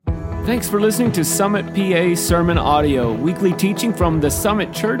Thanks for listening to Summit PA Sermon Audio, weekly teaching from the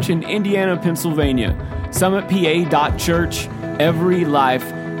Summit Church in Indiana, Pennsylvania. SummitPA.church, every life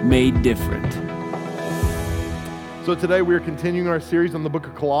made different. So today we are continuing our series on the book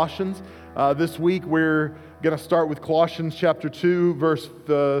of Colossians. This week we're going to start with Colossians chapter 2, verse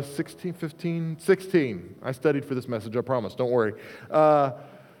 16. I studied for this message, I promise, don't worry.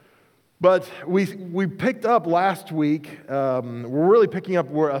 But we picked up last week, we're really picking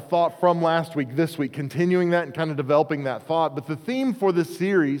up a thought from last week, this week, continuing that and kind of developing that thought. But the theme for this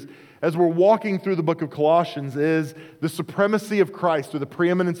series, as we're walking through the book of Colossians, is the supremacy of Christ, or the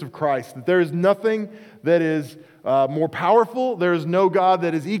preeminence of Christ. That there is nothing that is more powerful, there is no God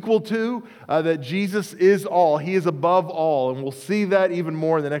that is equal to, that Jesus is all. He is above all, and we'll see that even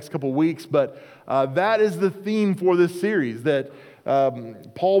more in the next couple weeks. But that is the theme for this series, that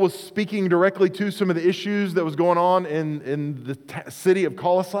Paul was speaking directly to some of the issues that was going on in the city of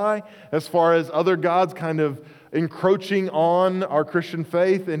Colossae as far as other gods kind of encroaching on our Christian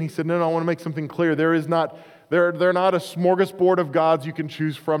faith. And he said, no, I want to make something clear. They're not a smorgasbord of gods you can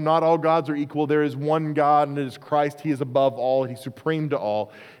choose from. Not all gods are equal. There is one God, and it is Christ. He is above all. He's supreme to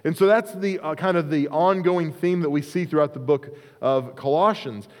all. And so that's the kind of the ongoing theme that we see throughout the book of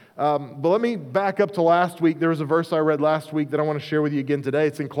Colossians. But let me back up to last week. There was a verse I read last week that I want to share with you again today.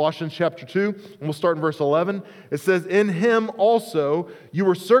 It's in Colossians chapter 2, and we'll start in verse 11. It says, "In him also you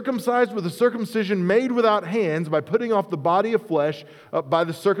were circumcised with a circumcision made without hands by putting off the body of flesh by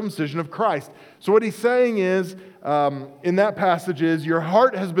the circumcision of Christ." So what he's saying is, in that passage is, your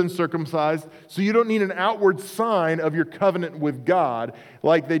heart has been circumcised, so you don't need an outward sign of your covenant with God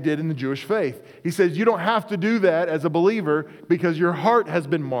like they did in the Jewish faith. He says you don't have to do that as a believer because your heart has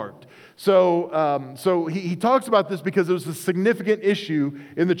been marked. So he talks about this because it was a significant issue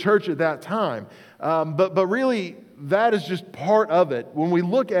in the church at that time. But really, that is just part of it. When we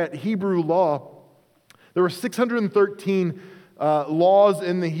look at Hebrew law, there were 613 laws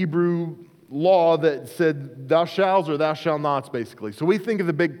in the Hebrew law that said thou shalt or thou shalt nots, basically. So we think of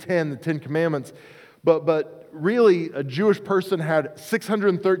the Big Ten, the Ten Commandments, but really a Jewish person had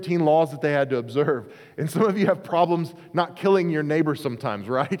 613 laws that they had to observe. And some of you have problems not killing your neighbor sometimes,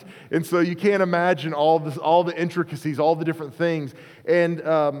 right? And so you can't imagine all the intricacies, all the different things. And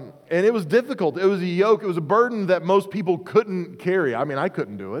it was difficult. It was a yoke. It was a burden that most people couldn't carry. I mean, I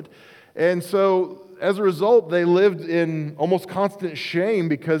couldn't do it. And so as a result, they lived in almost constant shame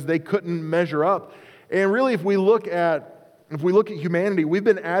because they couldn't measure up. And really, if we look at humanity, we've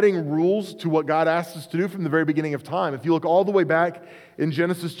been adding rules to what God asked us to do from the very beginning of time. If you look all the way back in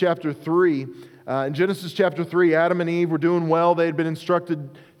Genesis chapter 3, Adam and Eve were doing well. They had been instructed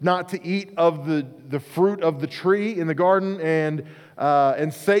not to eat of the fruit of the tree in the garden, and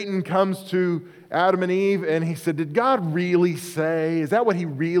Satan comes to Adam and Eve, and he said, "Did God really say? Is that what he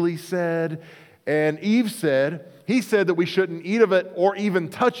really said?" And Eve said, he said that we shouldn't eat of it or even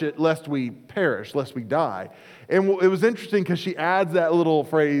touch it lest we perish, lest we die. And it was interesting because she adds that little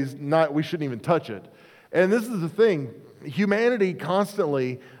phrase, we shouldn't even touch it. And this is the thing, humanity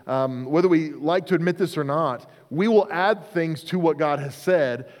constantly, whether we like to admit this or not, we will add things to what God has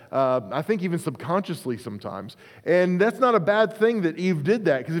said, I think even subconsciously sometimes. And that's not a bad thing that Eve did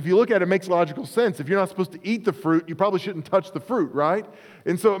that, because if you look at it, it makes logical sense. If you're not supposed to eat the fruit, you probably shouldn't touch the fruit, right?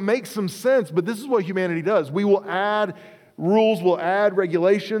 And so it makes some sense, but this is what humanity does. We will add rules, we'll add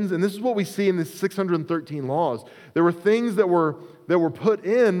regulations, and this is what we see in the 613 laws. There were things that were put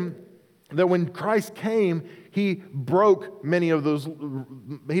in that when Christ came, he broke many of those.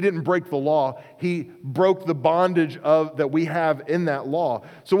 He didn't break the law. He broke the bondage that we have in that law.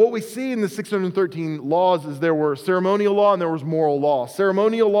 So what we see in the 613 laws is there were ceremonial law and there was moral law.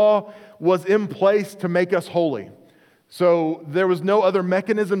 Ceremonial law was in place to make us holy. So there was no other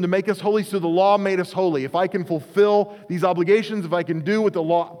mechanism to make us holy, so the law made us holy. If I can fulfill these obligations, if I can do what the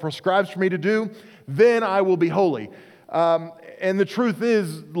law prescribes for me to do, then I will be holy. And the truth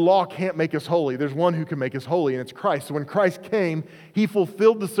is, the law can't make us holy. There's one who can make us holy, and it's Christ. So when Christ came, he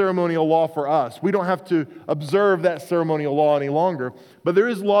fulfilled the ceremonial law for us. We don't have to observe that ceremonial law any longer. But there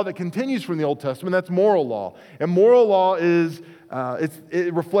is law that continues from the Old Testament. That's moral law. And moral law is,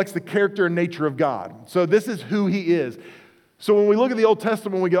 it reflects the character and nature of God. So this is who he is. So when we look at the Old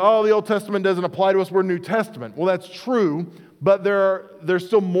Testament, we go, oh, the Old Testament doesn't apply to us. We're New Testament. Well, that's true. But there's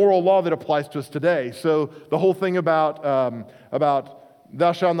still moral law that applies to us today. So the whole thing about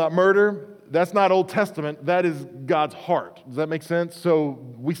thou shalt not murder, that's not Old Testament. That is God's heart. Does that make sense? So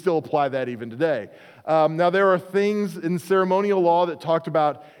we still apply that even today. Now there are things in ceremonial law that talked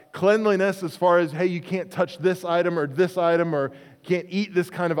about cleanliness as far as, hey, you can't touch this item or can't eat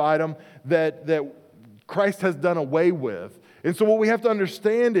this kind of item that Christ has done away with. And so what we have to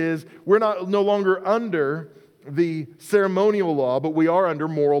understand is we're no longer under the ceremonial law, but we are under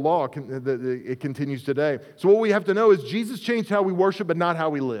moral law. It continues today. So what we have to know is Jesus changed how we worship, but not how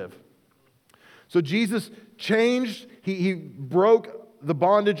we live. So Jesus changed, he broke the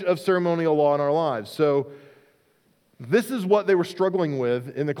bondage of ceremonial law in our lives. So this is what they were struggling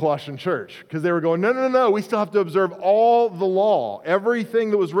with in the Colossian church, because they were going, no, we still have to observe all the law.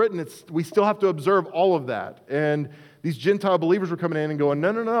 Everything that was written, we still have to observe all of that. And these Gentile believers were coming in and going,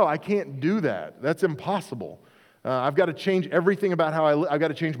 no, I can't do that. That's impossible. I've got to change everything about how I live. I've got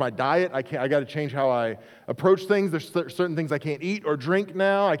to change my diet. I got to change how I approach things. There's certain things I can't eat or drink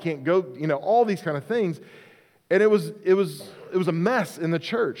now. I can't go, all these kind of things. And it was a mess in the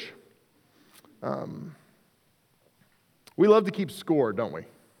church. We love to keep score, don't we?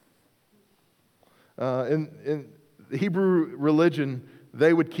 In the Hebrew religion,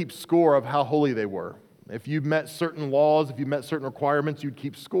 they would keep score of how holy they were. If you met certain laws, if you met certain requirements, you'd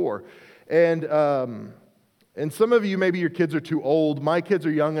keep score. And some of you, maybe your kids are too old. My kids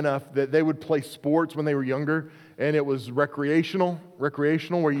are young enough that they would play sports when they were younger, and it was recreational,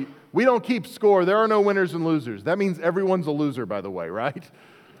 where we don't keep score. There are no winners and losers. That means everyone's a loser, by the way, right?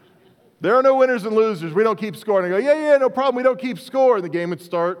 There are no winners and losers. We don't keep score. And I go, yeah, no problem. We don't keep score. And the game would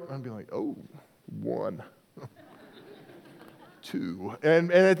start. I'd be like, 1, 2.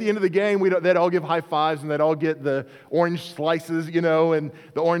 And at the end of the game, they'd all give high fives, and they'd all get the orange slices, and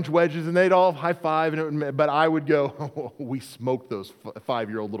the orange wedges, and they'd all high five. But I would go, we smoked those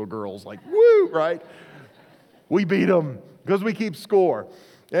 5-year-old little girls. Like, woo, right? We beat them because we keep score.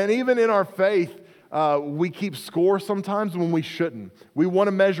 And even in our faith, we keep score sometimes when we shouldn't. We want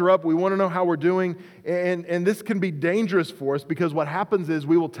to measure up. We want to know how we're doing. And this can be dangerous for us, because what happens is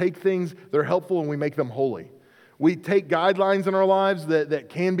we will take things that are helpful and we make them holy. We take guidelines in our lives that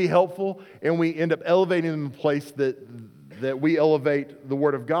can be helpful, and we end up elevating them in a place that we elevate the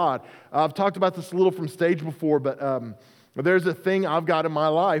Word of God. I've talked about this a little from stage before, but there's a thing I've got in my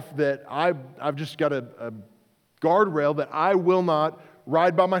life that I've just got a guardrail that I will not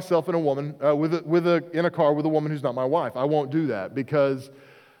ride by myself in a car with a woman who's not my wife. I won't do that, because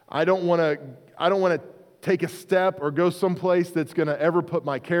I don't want to take a step or go someplace that's going to ever put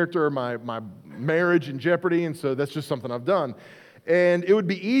my character or my marriage in jeopardy. And so that's just something I've done. And it would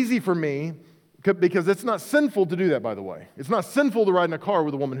be easy for me, because it's not sinful to do that, by the way. It's not sinful to ride in a car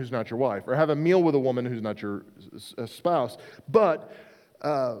with a woman who's not your wife, or have a meal with a woman who's not your spouse. But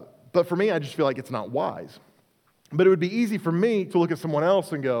for me, I just feel like it's not wise. But it would be easy for me to look at someone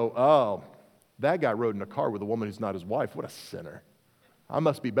else and go, oh, that guy rode in a car with a woman who's not his wife. What a sinner. I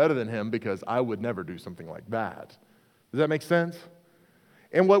must be better than him, because I would never do something like that. Does that make sense?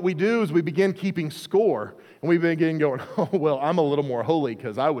 And what we do is we begin keeping score, and we begin going, oh, well, I'm a little more holy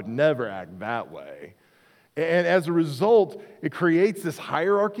because I would never act that way. And as a result, it creates this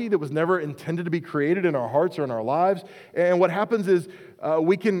hierarchy that was never intended to be created in our hearts or in our lives. And what happens is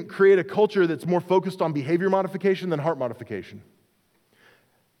we can create a culture that's more focused on behavior modification than heart modification.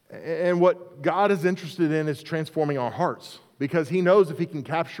 And what God is interested in is transforming our hearts, because He knows if He can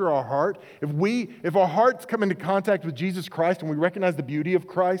capture our heart, if our hearts come into contact with Jesus Christ and we recognize the beauty of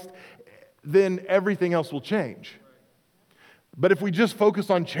Christ, then everything else will change. But if we just focus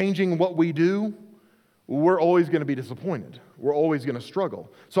on changing what we do, we're always going to be disappointed. We're always going to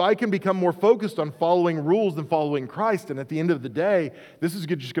struggle. So I can become more focused on following rules than following Christ, and at the end of the day, this is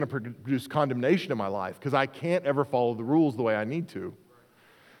just going to produce condemnation in my life, because I can't ever follow the rules the way I need to.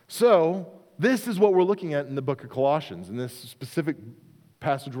 So this is what we're looking at in the book of Colossians, in this specific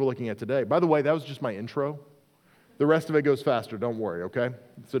passage we're looking at today. By the way, that was just my intro. The rest of it goes faster, don't worry, okay?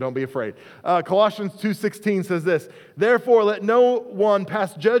 So don't be afraid. Colossians 2:16 says this, "Therefore let no one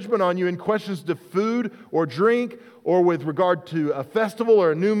pass judgment on you in questions to food or drink, or with regard to a festival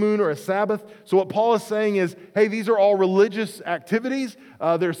or a new moon or a Sabbath." So what Paul is saying is, hey, these are all religious activities.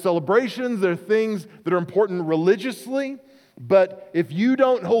 They're celebrations. They're things that are important religiously. But if you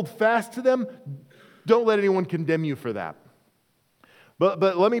don't hold fast to them, don't let anyone condemn you for that.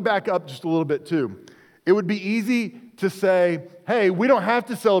 But let me back up just a little bit too. It would be easy to say, hey, we don't have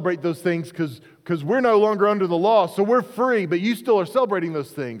to celebrate those things because we're no longer under the law, so we're free, but you still are celebrating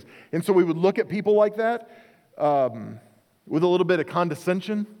those things. And so we would look at people like that with a little bit of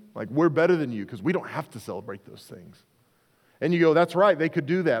condescension, like we're better than you because we don't have to celebrate those things. And you go, that's right, they could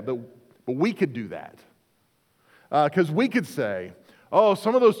do that, but we could do that. Because we could say, oh,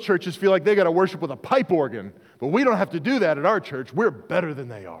 some of those churches feel like they got to worship with a pipe organ, but we don't have to do that at our church. We're better than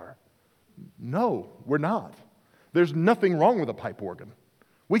they are. No, we're not. There's nothing wrong with a pipe organ.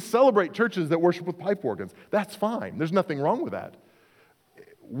 We celebrate churches that worship with pipe organs. That's fine. There's nothing wrong with that.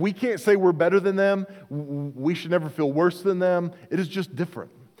 we can't say we're better than them. We should never feel worse than them. It is just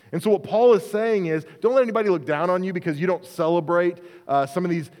different. And so what Paul is saying is, don't let anybody look down on you because you don't celebrate some of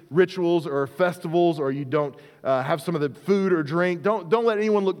these rituals or festivals, or you don't have some of the food or drink. Don't let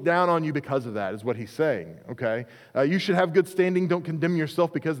anyone look down on you because of that, is what he's saying, okay? You should have good standing. Don't condemn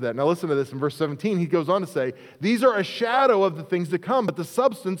yourself because of that. Now listen to this in verse 17. He goes on to say, these are a shadow of the things to come, but the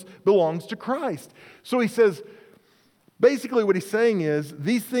substance belongs to Christ. So he says, basically what he's saying is,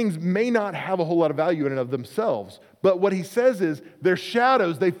 these things may not have a whole lot of value in and of themselves, but what he says is, they're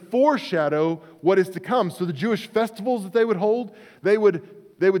shadows, they foreshadow what is to come. So the Jewish festivals that they would hold, they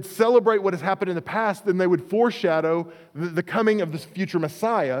would celebrate what has happened in the past, and they would foreshadow the coming of this future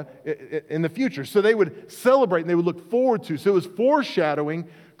Messiah in the future. So they would celebrate and they would look forward to. So it was foreshadowing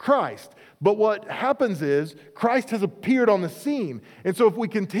Christ. But what happens is, Christ has appeared on the scene. And so if we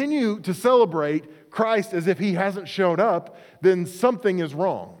continue to celebrate Christ as if he hasn't shown up, then something is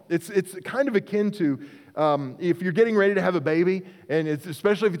wrong. It's kind of akin to if you're getting ready to have a baby, and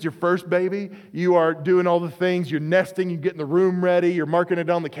especially if it's your first baby, you are doing all the things, you're nesting, you're getting the room ready, you're marking it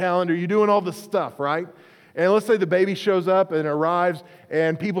on the calendar, you're doing all the stuff, right? And let's say the baby shows up and arrives,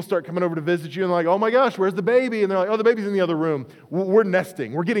 and people start coming over to visit you, and they're like, oh my gosh, where's the baby? And they're like, oh, the baby's in the other room. We're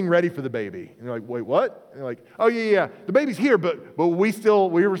nesting. We're getting ready for the baby. And you're like, wait, what? And they're like, oh, yeah, the baby's here, but we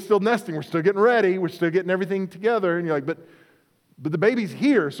were still nesting. We're still getting ready. We're still getting everything together. And you're like, but the baby's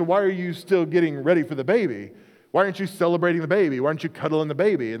here, so why are you still getting ready for the baby? Why aren't you celebrating the baby? Why aren't you cuddling the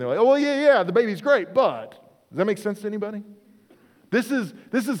baby? And they're like, oh, well, yeah, the baby's great, but... Does that make sense to anybody? This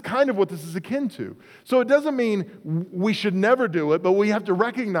is kind of what this is akin to. So it doesn't mean we should never do it, but we have to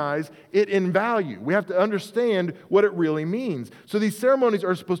recognize it in value. We have to understand what it really means. So these ceremonies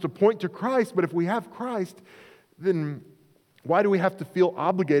are supposed to point to Christ, but if we have Christ, then why do we have to feel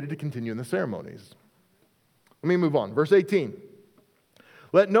obligated to continue in the ceremonies? Let me move on. Verse 18.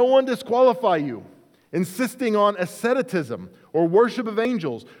 Let no one disqualify you, insisting on asceticism or worship of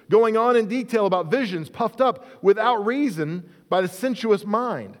angels, going on in detail about visions puffed up without reason by the sensuous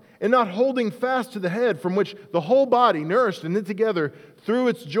mind, and not holding fast to the head, from which the whole body, nourished and knit together through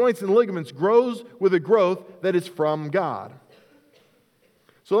its joints and ligaments, grows with a growth that is from God.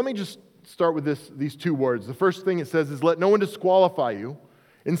 So let me just start with these two words. The first thing it says is, let no one disqualify you,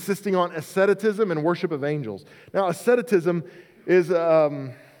 insisting on asceticism and worship of angels. Now, asceticism is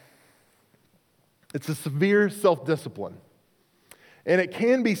it's a severe self-discipline. And it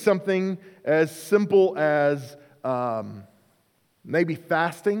can be something as simple as maybe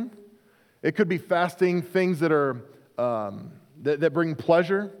fasting. It could be fasting things that are that bring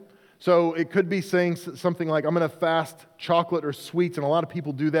pleasure. So it could be saying something like, I'm going to fast chocolate or sweets, and a lot of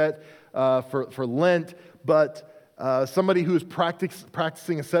people do that for Lent. But somebody who is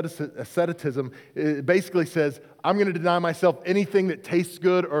practicing asceticism basically says, I'm going to deny myself anything that tastes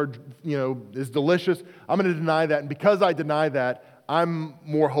good or is delicious. I'm going to deny that, and because I deny that, I'm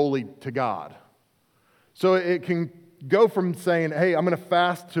more holy to God. So it can go from saying, hey, I'm going to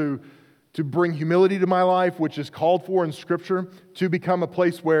fast to bring humility to my life, which is called for in Scripture, to become a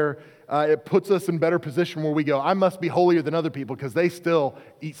place where it puts us in better position where we go, I must be holier than other people because they still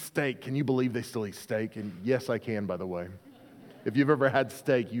eat steak. Can you believe they still eat steak? And yes, I can, by the way. If you've ever had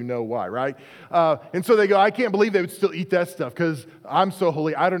steak, you know why, right? And so they go, I can't believe they would still eat that stuff because I'm so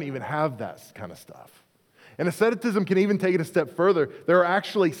holy, I don't even have that kind of stuff. And asceticism can even take it a step further. There are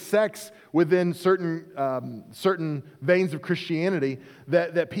actually sects within certain veins of Christianity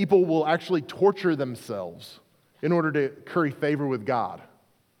that people will actually torture themselves in order to curry favor with God.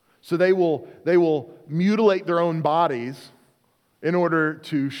 So they will mutilate their own bodies in order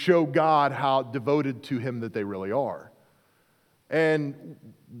to show God how devoted to Him that they really are. And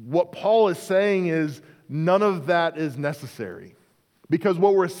what Paul is saying is none of that is necessary. Because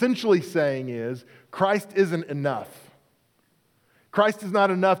what we're essentially saying is Christ isn't enough. Christ is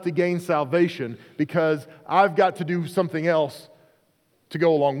not enough to gain salvation because I've got to do something else to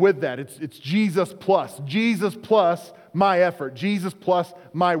go along with that. It's Jesus plus my effort, Jesus plus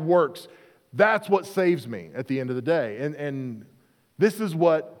my works. That's what saves me at the end of the day. And this is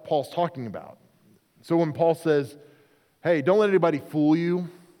what Paul's talking about. So when Paul says, hey, don't let anybody fool you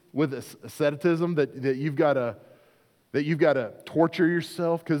with asceticism that you've got to torture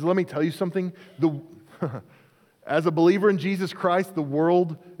yourself, because let me tell you something, as a believer in Jesus Christ, the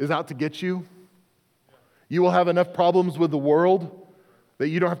world is out to get you. You will have enough problems with the world that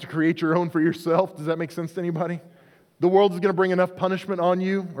you don't have to create your own for yourself. Does that make sense to anybody? The world is going to bring enough punishment on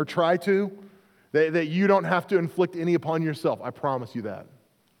you, or try to, that you don't have to inflict any upon yourself. I promise you that.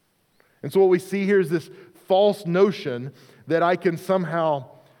 And so what we see here is this false notion that I can somehow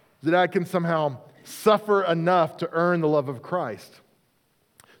suffer enough to earn the love of Christ.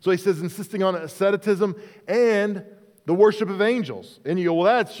 So he says, insisting on asceticism and the worship of angels. And you go, well,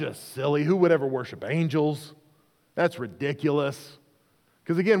 that's just silly. Who would ever worship angels? That's ridiculous.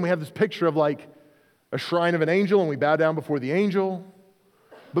 Because again, we have this picture of like a shrine of an angel and we bow down before the angel.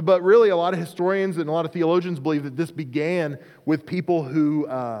 But really, a lot of historians and a lot of theologians believe that this began with people who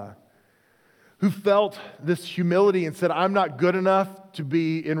felt this humility and said, I'm not good enough to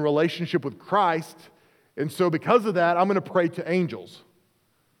be in relationship with Christ, and so because of that, I'm going to pray to angels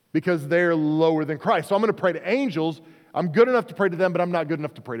because they're lower than Christ. So I'm going to pray to angels. I'm good enough to pray to them, but I'm not good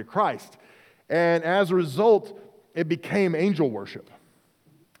enough to pray to Christ. And as a result, it became angel worship.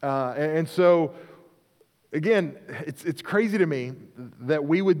 And so, again, it's crazy to me that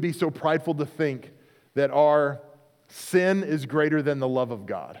we would be so prideful to think that our sin is greater than the love of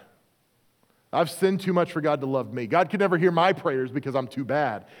God. I've sinned too much for God to love me. God could never hear my prayers because I'm too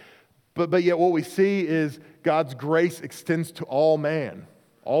bad. But yet what we see is God's grace extends to all man.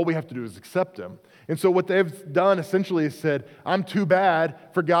 All we have to do is accept Him. And so what they've done essentially is said, I'm too bad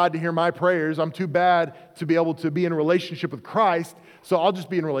for God to hear my prayers. I'm too bad to be able to be in a relationship with Christ, so I'll just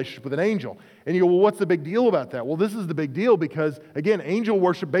be in a relationship with an angel. And you go, well, what's the big deal about that? Well, this is the big deal because, again, angel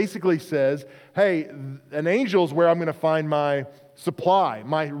worship basically says, hey, an angel is where I'm going to find my supply,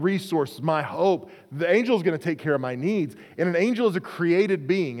 my resources, my hope. The angel is going to take care of my needs. And an angel is a created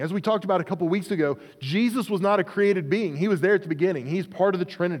being. As we talked about a couple weeks ago, Jesus was not a created being. He was there at the beginning. He's part of the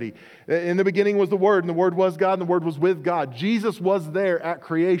Trinity. In the beginning was the Word, and the Word was God, and the Word was with God. Jesus was there at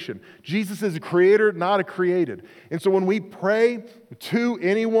creation. Jesus is a creator, not a created. And so when we pray to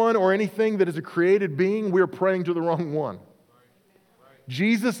anyone or anything that is a created being, we're praying to the wrong one.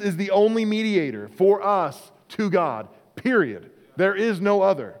 Jesus is the only mediator for us to God, period. There is no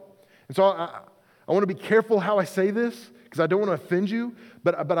other. And so I want to be careful how I say this because I don't want to offend you,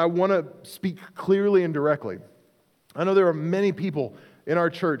 but I want to speak clearly and directly. I know there are many people in our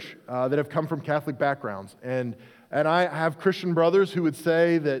church that have come from Catholic backgrounds, and I have Christian brothers who would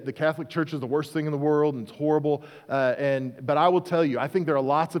say that the Catholic Church is the worst thing in the world and it's horrible. But I will tell you, I think there are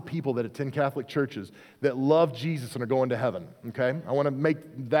lots of people that attend Catholic churches that love Jesus and are going to heaven. Okay, I want to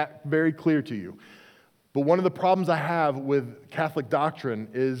make that very clear to you. But one of the problems I have with Catholic doctrine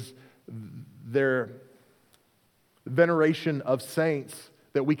is their veneration of saints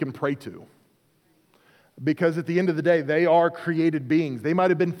that we can pray to. Because at the end of the day, they are created beings. They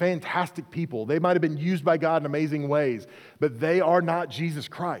might have been fantastic people. They might have been used by God in amazing ways, but they are not Jesus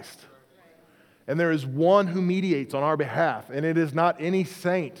Christ. And there is one who mediates on our behalf, and it is not any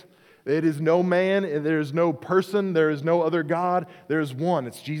saint. It is no man, there is no person, there is no other God. There is one,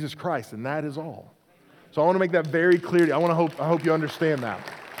 it's Jesus Christ, and that is all. So I want to make that very clear. I hope you understand that.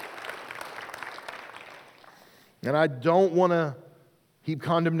 And I don't want to heap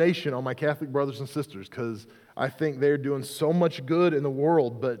condemnation on my Catholic brothers and sisters because I think they're doing so much good in the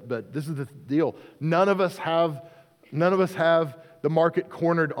world, but this is the deal. None of us have the market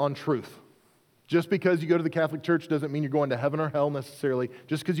cornered on truth. Just because you go to the Catholic Church doesn't mean you're going to heaven or hell necessarily.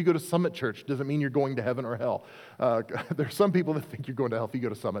 Just because you go to Summit Church doesn't mean you're going to heaven or hell. There's some people that think you're going to hell if you go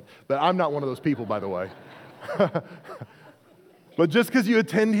to Summit, but I'm not one of those people, by the way. But just because you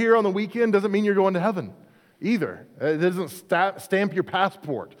attend here on the weekend doesn't mean you're going to heaven either. It doesn't stamp your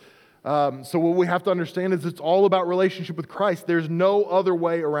passport. So what we have to understand is it's all about relationship with Christ. There's no other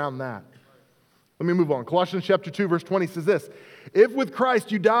way around that. Let me move on. Colossians chapter 2, verse 20 says this: if with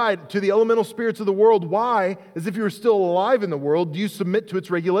Christ you died to the elemental spirits of the world, why, as if you were still alive in the world, do you submit to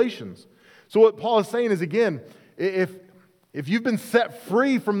its regulations? So what Paul is saying is, again, if you've been set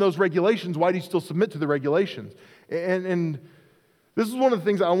free from those regulations, why do you still submit to the regulations? And this is one of the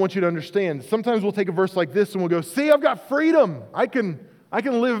things I want you to understand. Sometimes we'll take a verse like this and we'll go, see, I've got freedom. I can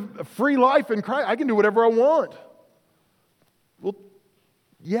live a free life in Christ. I can do whatever I want. Well,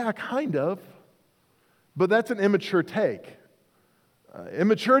 yeah, kind of. But that's an immature take.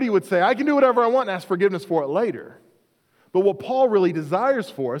 Immaturity would say, I can do whatever I want and ask forgiveness for it later. But what Paul really desires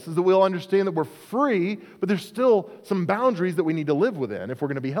for us is that we'll understand that we're free, but there's still some boundaries that we need to live within if we're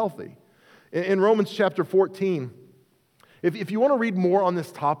going to be healthy. In Romans chapter 14, if you want to read more on this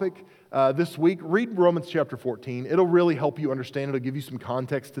topic this week, read Romans chapter 14. It'll really help you understand. It'll give you some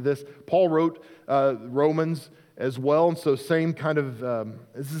context to this. Paul wrote Romans as well, and so same kind of,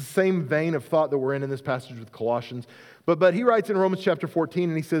 this is the same vein of thought that we're in this passage with Colossians. But he writes in Romans chapter 14,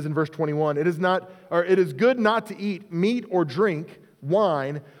 and he says in verse 21, it is good not to eat meat or drink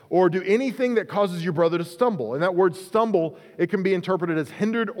wine or do anything that causes your brother to stumble. And that word stumble, it can be interpreted as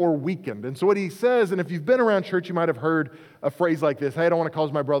hindered or weakened. And so what he says, and if you've been around church, you might have heard a phrase like this: hey, I don't want to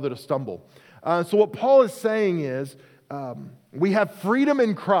cause my brother to stumble. So what Paul is saying is, we have freedom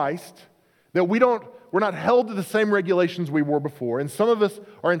in Christ, that we don't we're not held to the same regulations we were before. And some of us,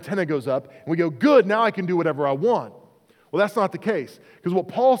 our antenna goes up and we go, good, now I can do whatever I want. Well, that's not the case. Because what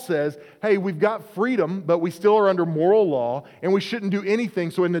Paul says, hey, we've got freedom, but we still are under moral law, and we shouldn't do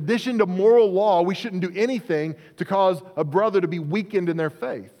anything. So in addition to moral law, we shouldn't do anything to cause a brother to be weakened in their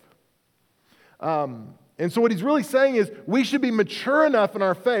faith. And so what he's really saying is we should be mature enough in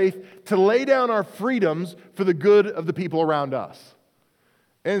our faith to lay down our freedoms for the good of the people around us.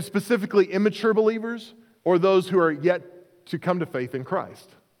 And specifically immature believers or those who are yet to come to faith in Christ.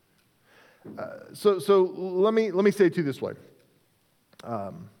 So let me say it to you this way.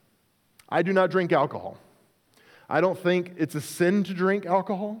 I do not drink alcohol. I don't think it's a sin to drink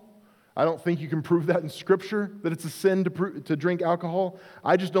alcohol. I don't think you can prove that in Scripture, that it's a sin to drink alcohol.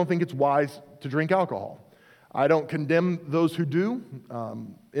 I just don't think it's wise to drink alcohol. I don't condemn those who do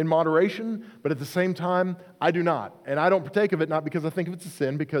in moderation, but at the same time, I do not. And I don't partake of it not because I think it's a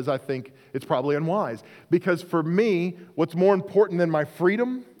sin, because I think it's probably unwise. Because for me, what's more important than my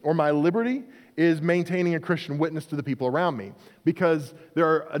freedom or my liberty is maintaining a Christian witness to the people around me. Because there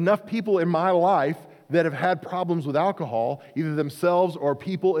are enough people in my life that have had problems with alcohol, either themselves or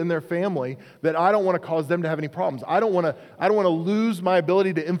people in their family, that I don't want to cause them to have any problems. I don't want to lose my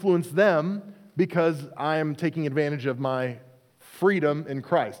ability to influence them because I am taking advantage of my freedom in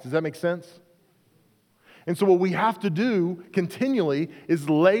Christ. Does that make sense? And so what we have to do continually is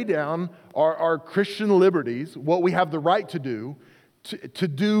lay down our Christian liberties, what we have the right to do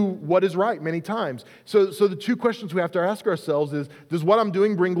what is right many times. So the two questions we have to ask ourselves is, does what I'm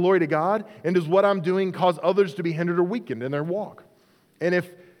doing bring glory to God? And does what I'm doing cause others to be hindered or weakened in their walk? And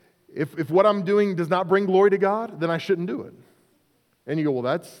if what I'm doing does not bring glory to God, then I shouldn't do it. And you go, well,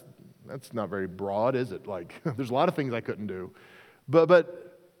 that's not very broad, is it? Like, there's a lot of things I couldn't do.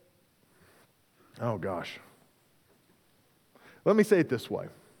 But oh gosh. Let me say it this way.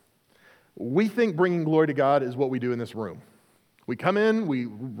 We think bringing glory to God is what we do in this room. We come in, we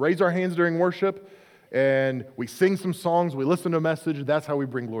raise our hands during worship, and we sing some songs, we listen to a message. That's how we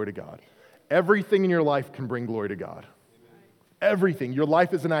bring glory to God. Everything in your life can bring glory to God. Everything. Your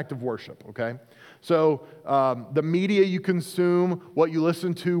life is an act of worship, okay? So the media you consume, what you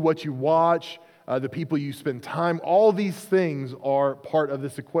listen to, what you watch, the people you spend time, all these things are part of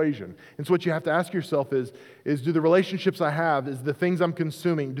this equation. And so what you have to ask yourself is do the relationships I have, is the things I'm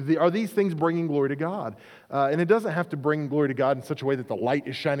consuming, are these things bringing glory to God? And it doesn't have to bring glory to God in such a way that the light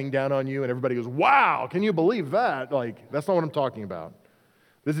is shining down on you and everybody goes, wow, can you believe that? Like, that's not what I'm talking about.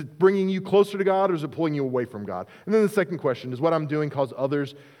 Is it bringing you closer to God or is it pulling you away from God? And then the second question, does what I'm doing cause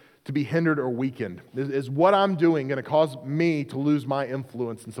others to be hindered or weakened? Is what I'm doing going to cause me to lose my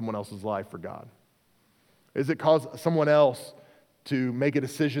influence in someone else's life for God? Is it cause someone else to make a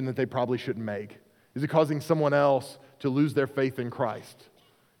decision that they probably shouldn't make? Is it causing someone else to lose their faith in Christ?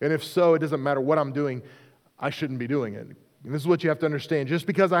 And if so, it doesn't matter what I'm doing, I shouldn't be doing it. And this is what you have to understand. Just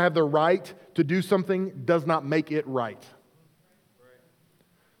because I have the right to do something does not make it right.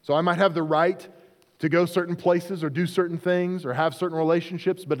 So I might have the right to go certain places or do certain things or have certain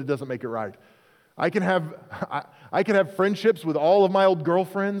relationships, but it doesn't make it right. I can have friendships with all of my old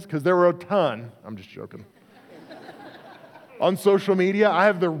girlfriends, because there were a ton. I'm just joking. On social media, I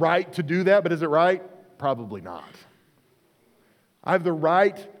have the right to do that, but is it right? Probably not. I have the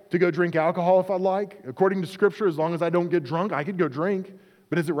right to go drink alcohol if I'd like. According to Scripture, as long as I don't get drunk, I could go drink.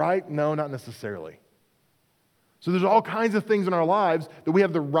 But is it right? No, not necessarily. So there's all kinds of things in our lives that we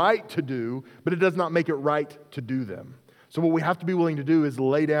have the right to do, but it does not make it right to do them. So what we have to be willing to do is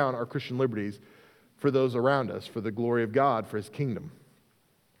lay down our Christian liberties for those around us, for the glory of God, for His kingdom.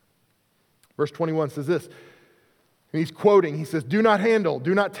 Verse 21 says this, and he's quoting, he says, do not handle,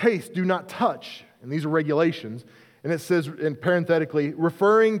 do not taste, do not touch. And these are regulations. And it says, and parenthetically,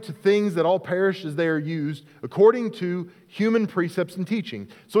 referring to things that all perish as they are used according to human precepts and teaching.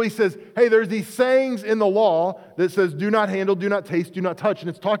 So he says, hey, there's these sayings in the law that says, do not handle, do not taste, do not touch. And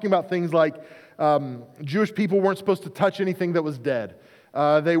it's talking about things like Jewish people weren't supposed to touch anything that was dead.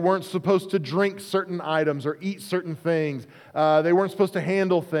 They weren't supposed to drink certain items or eat certain things. They weren't supposed to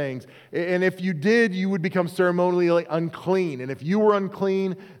handle things. And if you did, you would become ceremonially unclean. And if you were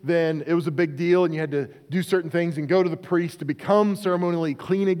unclean, then it was a big deal and you had to do certain things and go to the priest to become ceremonially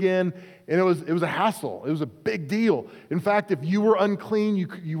clean again. And it was a hassle. It was a big deal. In fact, if you were unclean,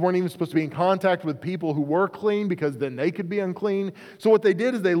 you weren't even supposed to be in contact with people who were clean, because then they could be unclean. So what they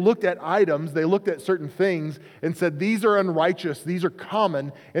did is they looked at items, they looked at certain things and said, these are unrighteous, these are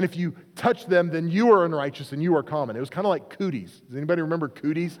common, and if you touch them, then you are unrighteous and you are common. It was kind of like cooties. Does anybody remember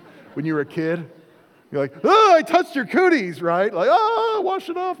cooties when you were a kid? You're like, oh, I touched your cooties, right? Like, oh, wash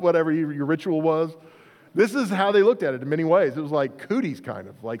it off, whatever your ritual was. This is how they looked at it in many ways. It was like cooties, kind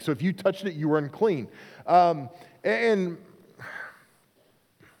of. Like, so if you touched it, you were unclean. And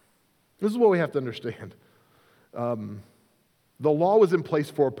this is what we have to understand. The law was in place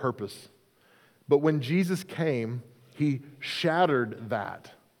for a purpose. But when Jesus came, he shattered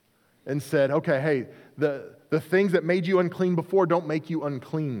that and said, okay, hey, the things that made you unclean before don't make you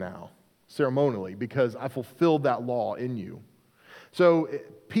unclean now, ceremonially, because I fulfilled that law in you. So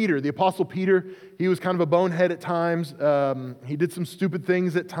Peter, the Apostle Peter, he was kind of a bonehead at times. He did some stupid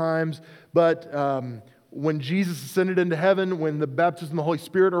things at times. But when Jesus ascended into heaven, when the baptism of the Holy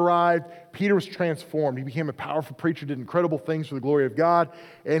Spirit arrived, Peter was transformed. He became a powerful preacher, did incredible things for the glory of God.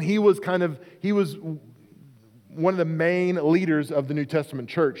 And he was one of the main leaders of the New Testament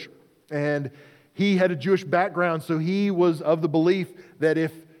church. And he had a Jewish background, so he was of the belief that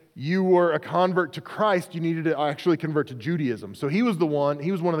if you were a convert to Christ, you needed to actually convert to Judaism. So he was one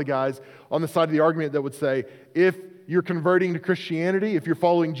of the guys on the side of the argument that would say, if you're converting to Christianity, if you're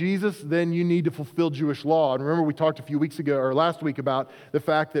following Jesus, then you need to fulfill Jewish law. And remember, we talked a few weeks ago, or last week, about the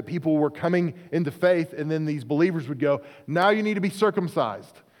fact that people were coming into faith, and then these believers would go, now you need to be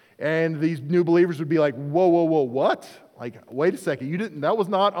circumcised. And these new believers would be like, whoa, what? Like, wait a second, that was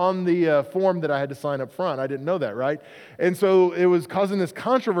not on the form that I had to sign up front. I didn't know that, right? And so it was causing this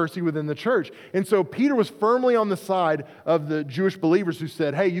controversy within the church. And so Peter was firmly on the side of the Jewish believers who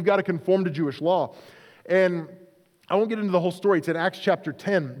said, hey, you've got to conform to Jewish law. And I won't get into the whole story. It's in Acts chapter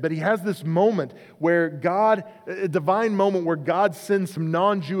 10. But he has this moment where a divine moment where God sends some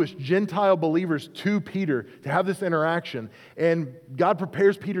non-Jewish Gentile believers to Peter to have this interaction. And God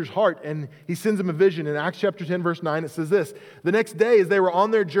prepares Peter's heart, and he sends him a vision. In Acts chapter 10, verse 9, it says this: the next day, as they were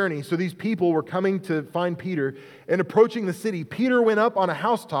on their journey, so these people were coming to find Peter, and approaching the city, Peter went up on a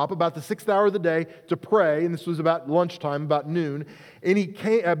housetop about the 6th hour of the day to pray, and this was about lunchtime, about noon. And he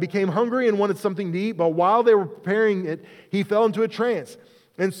became hungry and wanted something to eat, but while they were preparing it, he fell into a trance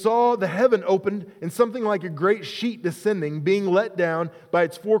and saw the heaven opened and something like a great sheet descending, being let down by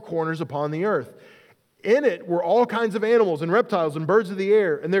its four corners upon the earth. In it were all kinds of animals and reptiles and birds of the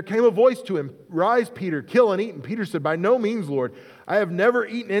air. And there came a voice to him, rise, Peter, kill and eat. And Peter said, by no means, Lord, I have never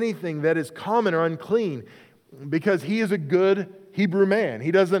eaten anything that is common or unclean, because he is a good Hebrew man.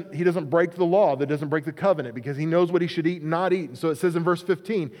 He doesn't break the law, that doesn't break the covenant, because he knows what he should eat and not eat. And so it says in verse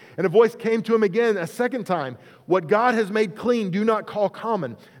 15, and a voice came to him again a second time, what God has made clean, do not call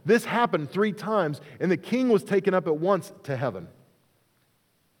common. This happened 3 times, and the king was taken up at once to heaven.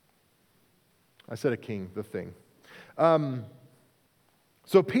 I said a king, the thing.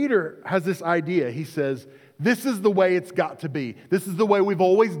 So Peter has this idea. He says, this is the way it's got to be. This is the way we've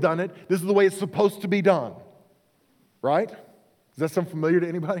always done it. This is the way it's supposed to be done. Right? Does that sound familiar to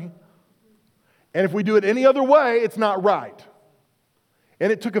anybody? And if we do it any other way, it's not right.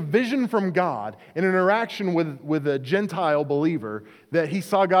 And it took a vision from God, an interaction with a Gentile believer, that he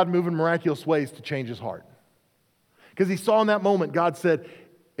saw God move in miraculous ways to change his heart. Because he saw in that moment, God said,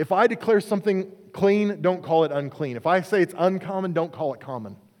 if I declare something clean, don't call it unclean. If I say it's uncommon, don't call it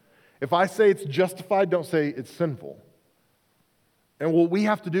common. If I say it's justified, don't say it's sinful. And what we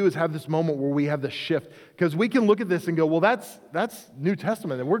have to do is have this moment where we have this shift. Because we can look at this and go, well, that's New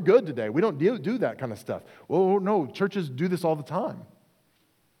Testament, and we're good today. We don't do that kind of stuff. Well, no, churches do this all the time.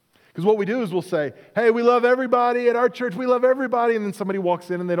 Because what we do is we'll say, hey, we love everybody at our church, we love everybody, and then somebody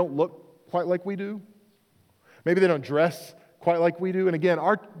walks in and they don't look quite like we do. Maybe they don't dress quite like we do. And again,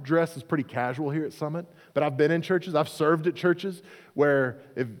 our dress is pretty casual here at Summit, but I've been in churches, I've served at churches where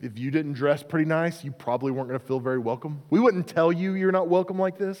if you didn't dress pretty nice, you probably weren't going to feel very welcome. We wouldn't tell you you're not welcome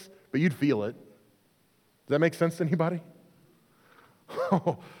like this, but you'd feel it. Does that make sense to anybody?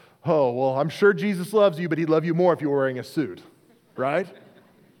 Oh, well, I'm sure Jesus loves you, but he'd love you more if you were wearing a suit, right?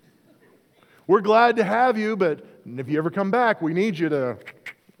 We're glad to have you, but if you ever come back, we need you to,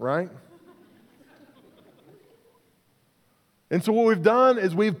 right? And so what we've done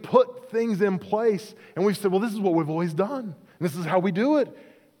is we've put things in place, and we've said, well, this is what we've always done, and this is how we do it.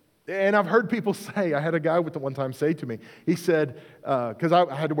 And I've heard people say, I had a guy with one time say to me, he said, because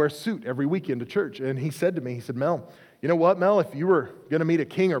I had to wear a suit every weekend to church, and he said to me, he said, Mel, you know what, Mel, if you were going to meet a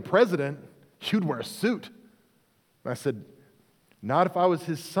king or president, you'd wear a suit. And I said, not if I was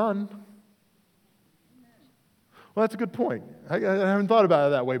his son. Well, that's a good point. I haven't thought about it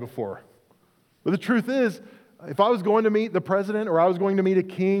that way before. But the truth is, if I was going to meet the president or I was going to meet a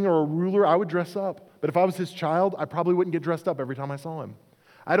king or a ruler, I would dress up. But if I was his child, I probably wouldn't get dressed up every time I saw him.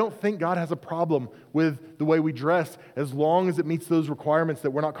 I don't think God has a problem with the way we dress as long as it meets those requirements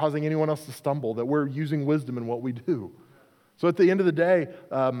that we're not causing anyone else to stumble, that we're using wisdom in what we do. So at the end of the day,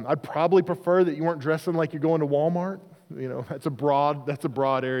 I'd probably prefer that you weren't dressing like you're going to Walmart. You know, that's a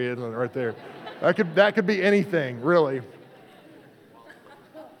broad area right there. That could be anything, really.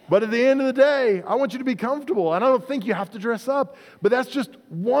 But at the end of the day, I want you to be comfortable. And I don't think you have to dress up. But that's just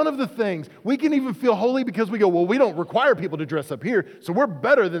one of the things. We can even feel holy because we go, well, we don't require people to dress up here, so we're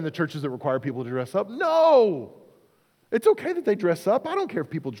better than the churches that require people to dress up. No! It's okay that they dress up. I don't care if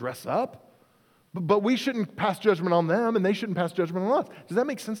people dress up. But we shouldn't pass judgment on them, and they shouldn't pass judgment on us. Does that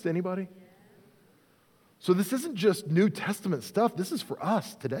make sense to anybody? So this isn't just New Testament stuff. This is for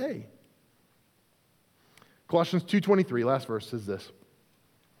us today. Colossians 2:23, last verse, says this.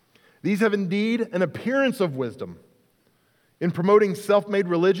 These have indeed an appearance of wisdom in promoting self-made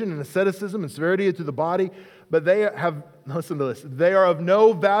religion and asceticism and severity to the body, but they have, listen to this, they are of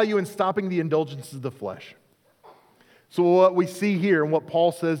no value in stopping the indulgences of the flesh. So what we see here and what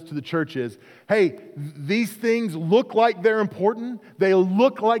Paul says to the church is, hey, these things look like they're important. They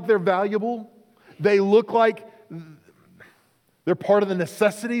look like they're valuable. They look like they're part of the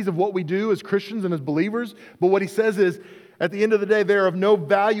necessities of what we do as Christians and as believers. But what he says is, at the end of the day, they're of no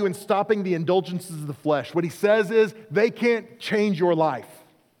value in stopping the indulgences of the flesh. What he says is, they can't change your life.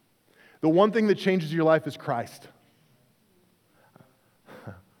 The one thing that changes your life is Christ.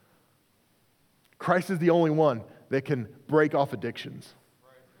 Christ is the only one that can break off addictions.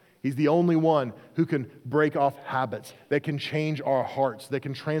 He's the only one who can break off habits, that can change our hearts, that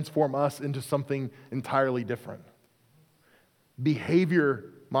can transform us into something entirely different.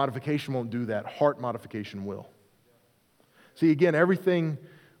 Behavior modification won't do that. Heart modification will. See, again, everything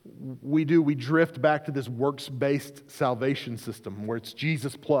we do, we drift back to this works-based salvation system where it's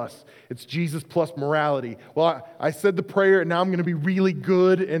Jesus plus. It's Jesus plus morality. Well, I said the prayer and now I'm going to be really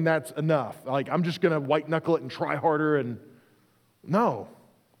good and that's enough. Like, I'm just going to white-knuckle it and try harder and... No.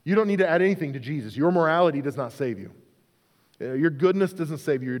 You don't need to add anything to Jesus. Your morality does not save you. Your goodness doesn't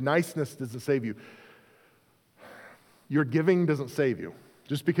save you. Your niceness doesn't save you. Your giving doesn't save you.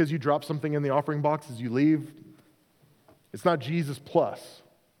 Just because you drop something in the offering box as you leave, it's not Jesus plus.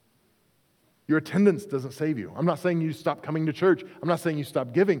 Your attendance doesn't save you. I'm not saying you stop coming to church. I'm not saying you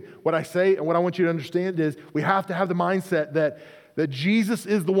stop giving. What I say and what I want you to understand is we have to have the mindset that Jesus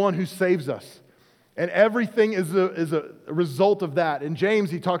is the one who saves us. And everything is a result of that. In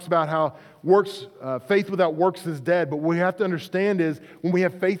James, he talks about how faith without works is dead. But what we have to understand is when we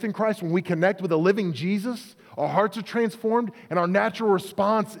have faith in Christ, when we connect with a living Jesus, our hearts are transformed, and our natural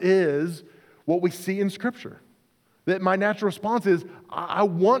response is what we see in Scripture. That my natural response is, I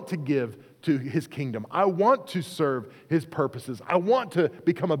want to give to His kingdom. I want to serve His purposes. I want to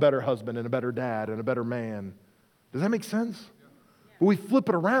become a better husband and a better dad and a better man. Does that make sense? But we flip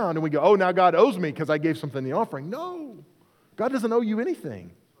it around and we go, oh, now God owes me because I gave something in the offering. No, God doesn't owe you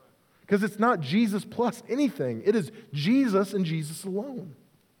anything because it's not Jesus plus anything. It is Jesus and Jesus alone.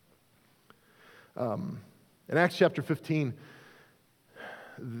 In Acts chapter 15,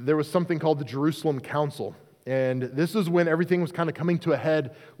 there was something called the Jerusalem Council. And this is when everything was kind of coming to a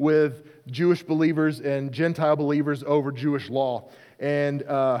head with Jewish believers and Gentile believers over Jewish law. And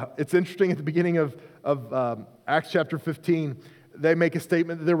it's interesting at the beginning of Acts chapter 15, they make a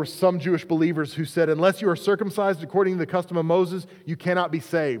statement that there were some Jewish believers who said, unless you are circumcised according to the custom of Moses, you cannot be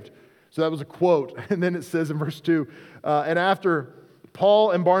saved. So that was a quote. And then it says in verse 2, and after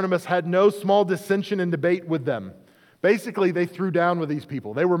Paul and Barnabas had no small dissension and debate with them. Basically, they threw down with these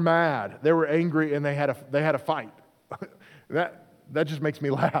people. They were mad, they were angry, and they had a fight. That just makes me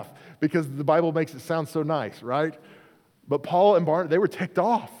laugh because the Bible makes it sound so nice, right? But Paul and Barnabas, they were ticked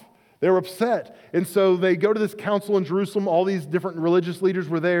off. They were upset. And so they go to this council in Jerusalem. All these different religious leaders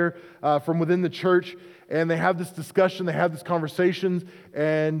were there from within the church, and they have this discussion, they have these conversations,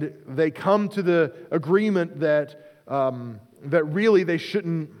 and they come to the agreement that really they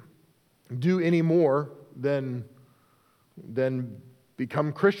shouldn't do any more than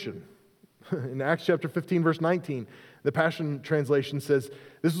become Christian. In Acts chapter 15, verse 19, the Passion Translation says,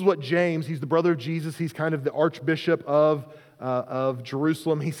 this is what James, he's the brother of Jesus, he's kind of the archbishop of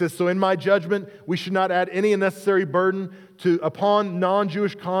Jerusalem. He says, so in my judgment, we should not add any unnecessary burden upon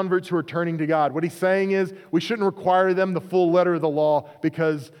non-Jewish converts who are turning to God. What he's saying is, we shouldn't require them the full letter of the law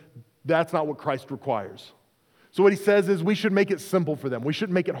because that's not what Christ requires. So what he says is we should make it simple for them. We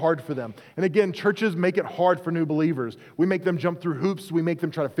shouldn't make it hard for them. And again, churches make it hard for new believers. We make them jump through hoops. We make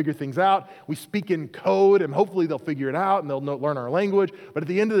them try to figure things out. We speak in code, and hopefully they'll figure it out and they'll learn our language. But at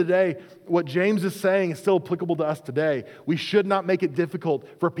the end of the day, what James is saying is still applicable to us today. We should not make it difficult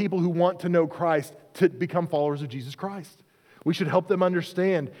for people who want to know Christ to become followers of Jesus Christ. We should help them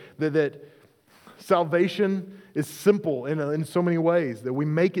understand that salvation is simple in so many ways, that we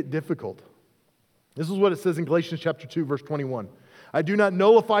make it difficult. This is what it says in Galatians chapter 2, verse 21. I do not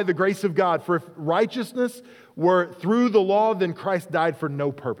nullify the grace of God, for if righteousness were through the law, then Christ died for no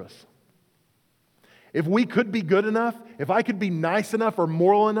purpose. If we could be good enough, if I could be nice enough or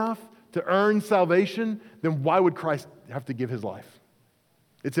moral enough to earn salvation, then why would Christ have to give his life?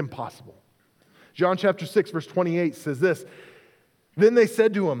 It's impossible. John chapter 6, verse 28 says this, "Then they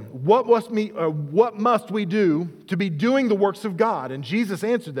said to him, what must we do to be doing the works of God? And Jesus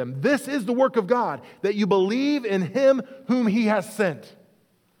answered them, this is the work of God, that you believe in him whom he has sent."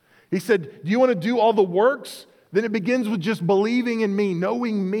 He said, do you want to do all the works? Then it begins with just believing in me,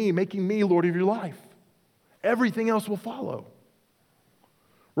 knowing me, making me Lord of your life. Everything else will follow.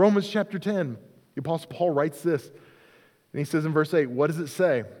 Romans chapter 10, the Apostle Paul writes this, and he says in verse 8, what does it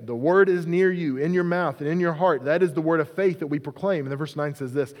say? The word is near you, in your mouth and in your heart. That is the word of faith that we proclaim. And then verse 9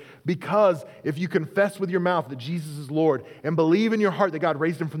 says this, because if you confess with your mouth that Jesus is Lord and believe in your heart that God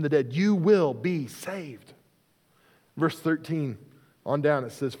raised him from the dead, you will be saved. Verse 13 on down,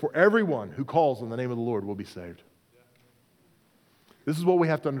 it says, for everyone who calls on the name of the Lord will be saved. This is what we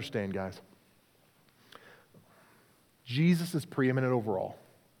have to understand, guys. Jesus is preeminent over all.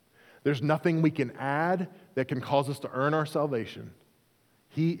 There's nothing we can add that can cause us to earn our salvation.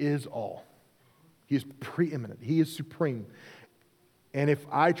 He is all. He is preeminent. He is supreme. And if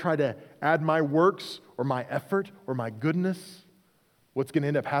I try to add my works or my effort or my goodness, what's going to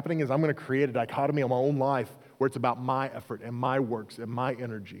end up happening is I'm going to create a dichotomy of my own life where it's about my effort and my works and my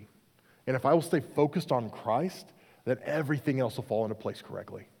energy. And if I will stay focused on Christ, then everything else will fall into place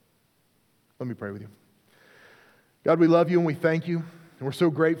correctly. Let me pray with you. God, we love you and we thank you. And we're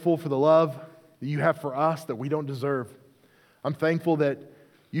so grateful for the love that you have for us that we don't deserve. I'm thankful that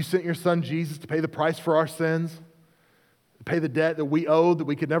you sent your son Jesus to pay the price for our sins, to pay the debt that we owed that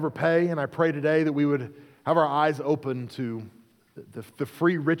we could never pay. And I pray today that we would have our eyes open to the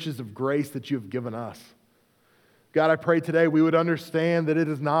free riches of grace that you have given us. God, I pray today we would understand that it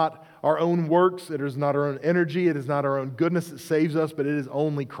is not our own works, it is not our own energy, it is not our own goodness that saves us, but it is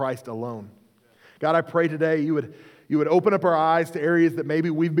only Christ alone. God, I pray today you would open up our eyes to areas that maybe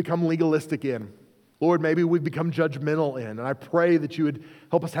we've become legalistic in. Lord, maybe we've become judgmental in. And I pray that you would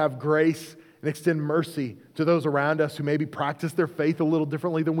help us have grace and extend mercy to those around us who maybe practice their faith a little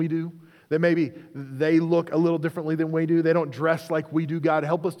differently than we do. That maybe they look a little differently than we do. They don't dress like we do. God,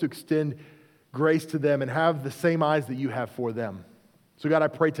 help us to extend grace to them and have the same eyes that you have for them. So God, I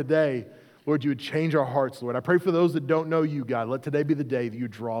pray today, Lord, you would change our hearts, Lord. I pray for those that don't know you, God. Let today be the day that you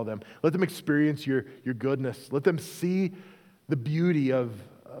draw them. Let them experience your goodness. Let them see the beauty of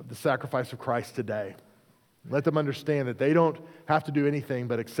the sacrifice of Christ today. Let them understand that they don't have to do anything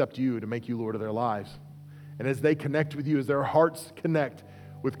but accept you to make you Lord of their lives. And as they connect with you, as their hearts connect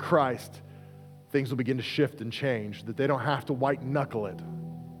with Christ, things will begin to shift and change, that they don't have to white knuckle it,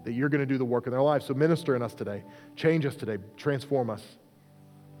 that you're going to do the work in their lives. So minister in us today. Change us today. Transform us.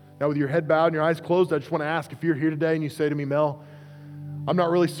 Now, with your head bowed and your eyes closed, I just want to ask if you're here today and you say to me, Mel, I'm not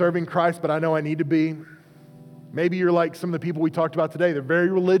really serving Christ, but I know I need to be. Maybe you're like some of the people we talked about today. They're very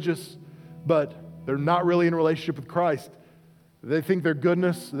religious, but they're not really in a relationship with Christ. They think their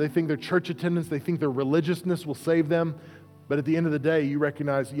goodness, they think their church attendance, they think their religiousness will save them. But at the end of the day, you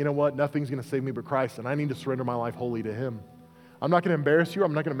recognize, you know what? Nothing's going to save me but Christ, and I need to surrender my life wholly to Him. I'm not going to embarrass you.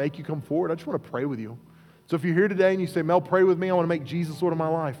 I'm not going to make you come forward. I just want to pray with you. So if you're here today and you say, Mel, pray with me. I want to make Jesus Lord of my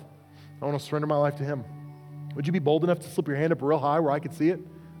life. I want to surrender my life to Him. Would you be bold enough to slip your hand up real high where I could see it?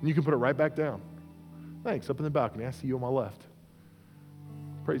 And you can put it right back down. Thanks. Up in the balcony. I see you on my left.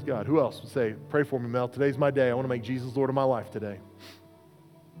 Praise God. Who else would say, pray for me, Mel. Today's my day. I want to make Jesus Lord of my life today.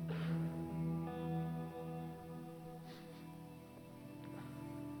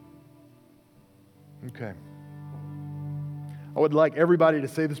 Okay. I would like everybody to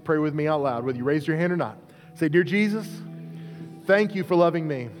say this prayer with me out loud, whether you raise your hand or not. Say, Dear Jesus, thank you for loving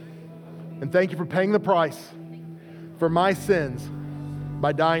me. And thank you for paying the price for my sins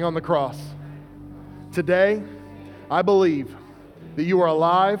by dying on the cross. Today, I believe that you are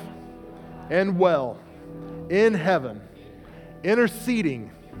alive and well in heaven,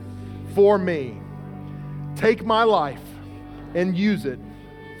 interceding for me. Take my life and use it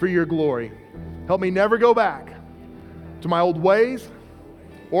for your glory. Help me never go back to my old ways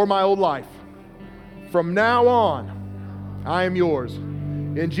or my old life. From now on, I am yours.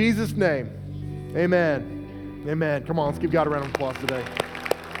 In Jesus' name, amen. Amen. Come on, let's give God a round of applause today.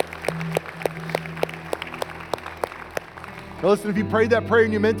 Now listen, if you prayed that prayer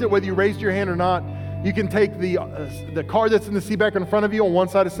and you meant it, whether you raised your hand or not, you can take the card that's in the seat back in front of you. On one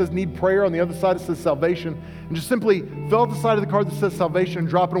side it says need prayer, on the other side it says salvation. And just simply fill out the side of the card that says salvation and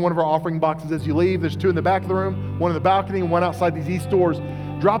drop it in one of our offering boxes as you leave. There's 2 in the back of the room, 1 in the balcony, and 1 outside these east doors.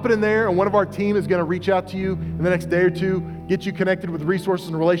 Drop it in there, and one of our team is going to reach out to you in the next day or 2, get you connected with resources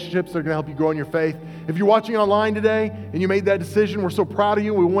and relationships that are going to help you grow in your faith. If you're watching online today and you made that decision, we're so proud of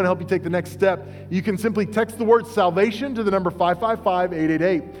you. We want to help you take the next step. You can simply text the word salvation to the number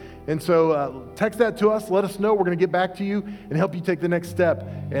 555-888. And so text that to us. Let us know. We're going to get back to you and help you take the next step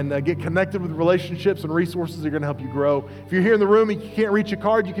and get connected with relationships and resources that are going to help you grow. If you're here in the room and you can't reach a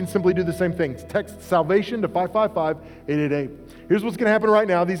card, you can simply do the same thing. Text salvation to 555-888. Here's what's going to happen right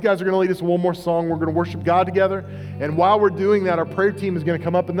now. These guys are going to lead us in one more song. We're going to worship God together. And while we're doing that, our prayer team is going to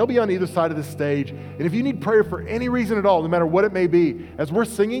come up and they'll be on either side of the stage. And if you need prayer for any reason at all, no matter what it may be, as we're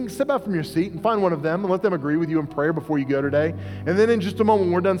singing, step out from your seat and find one of them and let them agree with you in prayer before you go today. And then in just a moment,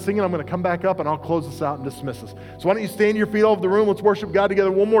 when we're done singing, I'm going to come back up and I'll close us out and dismiss us. So why don't you stand to your feet all over the room? Let's worship God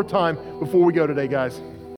together one more time before we go today, guys.